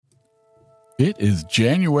It is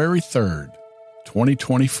January 3rd,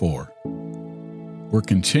 2024. We're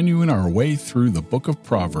continuing our way through the book of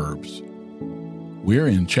Proverbs. We're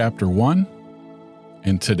in chapter 1,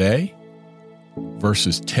 and today,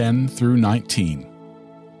 verses 10 through 19.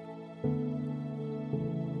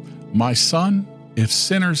 My son, if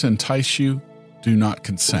sinners entice you, do not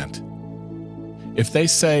consent. If they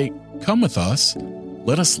say, "Come with us,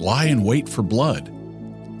 let us lie in wait for blood.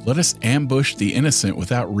 Let us ambush the innocent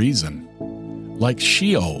without reason. Like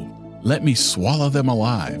Sheol, let me swallow them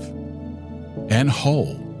alive, and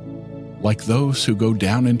whole, like those who go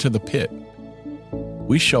down into the pit.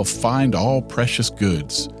 We shall find all precious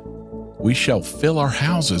goods. We shall fill our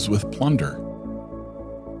houses with plunder.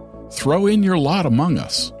 Throw in your lot among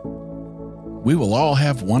us. We will all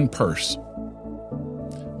have one purse.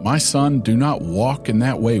 My son, do not walk in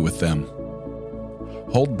that way with them.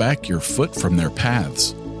 Hold back your foot from their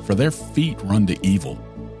paths, for their feet run to evil,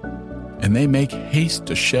 and they make haste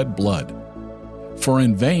to shed blood. For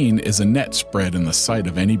in vain is a net spread in the sight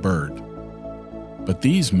of any bird. But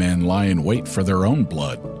these men lie in wait for their own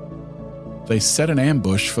blood. They set an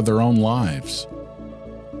ambush for their own lives.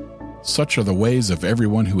 Such are the ways of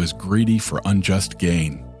everyone who is greedy for unjust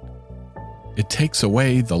gain. It takes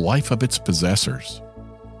away the life of its possessors.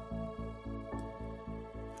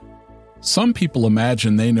 Some people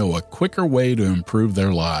imagine they know a quicker way to improve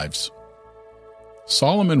their lives.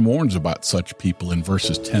 Solomon warns about such people in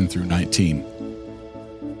verses 10 through 19.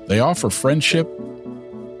 They offer friendship,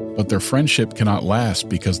 but their friendship cannot last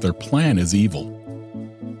because their plan is evil.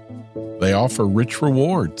 They offer rich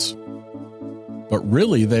rewards, but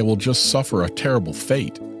really they will just suffer a terrible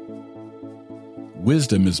fate.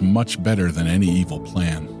 Wisdom is much better than any evil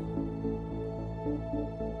plan.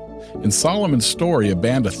 In Solomon's story, a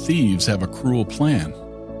band of thieves have a cruel plan.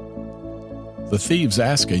 The thieves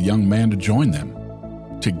ask a young man to join them.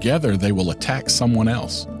 Together they will attack someone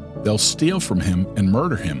else. They'll steal from him and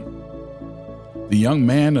murder him. The young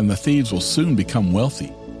man and the thieves will soon become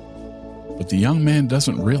wealthy. But the young man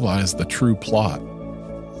doesn't realize the true plot.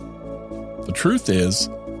 The truth is,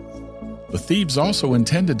 the thieves also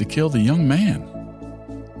intended to kill the young man.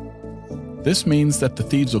 This means that the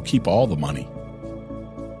thieves will keep all the money.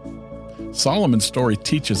 Solomon's story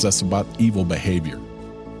teaches us about evil behavior.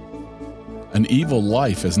 An evil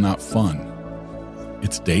life is not fun.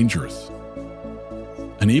 It's dangerous.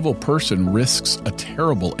 An evil person risks a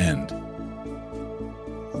terrible end.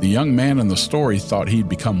 The young man in the story thought he'd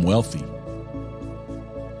become wealthy.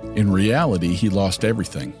 In reality, he lost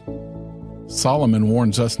everything. Solomon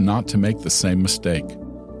warns us not to make the same mistake.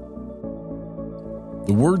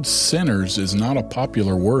 The word sinners is not a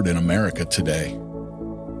popular word in America today.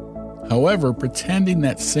 However, pretending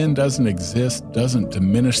that sin doesn't exist doesn't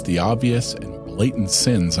diminish the obvious and blatant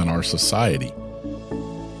sins in our society.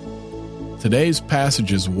 Today's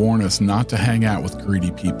passages warn us not to hang out with greedy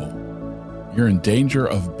people. You're in danger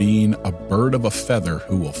of being a bird of a feather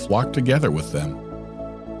who will flock together with them.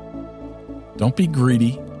 Don't be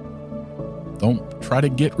greedy. Don't try to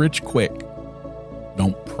get rich quick.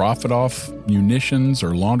 Don't profit off munitions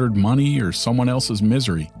or laundered money or someone else's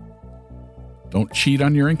misery. Don't cheat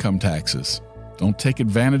on your income taxes. Don't take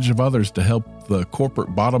advantage of others to help the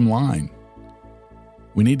corporate bottom line.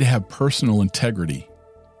 We need to have personal integrity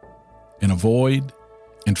and avoid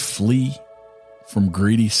and flee from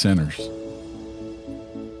greedy sinners.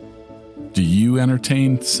 Do you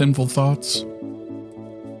entertain sinful thoughts?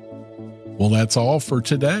 Well, that's all for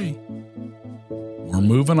today. We're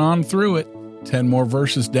moving on through it. 10 more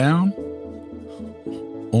verses down.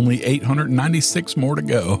 Only 896 more to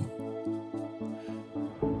go.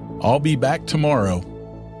 I'll be back tomorrow.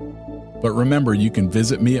 But remember, you can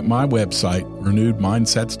visit me at my website,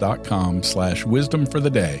 renewedmindsets.com/wisdom for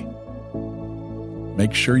the day.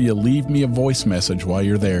 Make sure you leave me a voice message while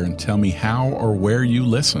you're there and tell me how or where you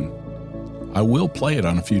listen. I will play it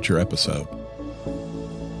on a future episode.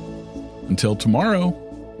 Until tomorrow,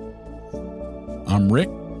 I'm Rick.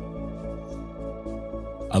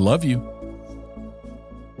 I love you.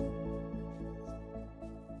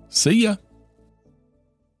 See ya.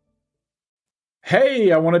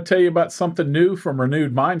 Hey, I want to tell you about something new from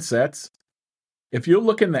Renewed Mindsets. If you'll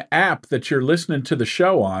look in the app that you're listening to the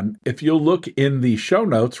show on, if you'll look in the show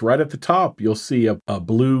notes right at the top, you'll see a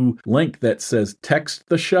blue link that says text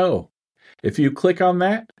the show. If you click on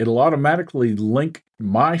that, it'll automatically link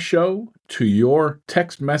my show to your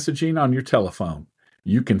text messaging on your telephone.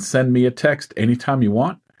 You can send me a text anytime you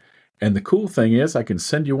want. And the cool thing is I can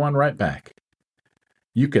send you one right back.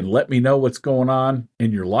 You can let me know what's going on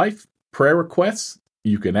in your life, prayer requests.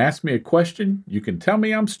 You can ask me a question. You can tell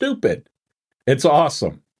me I'm stupid. It's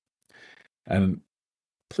awesome. And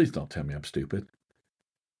Please don't tell me I'm stupid.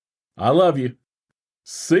 I love you.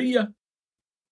 See ya.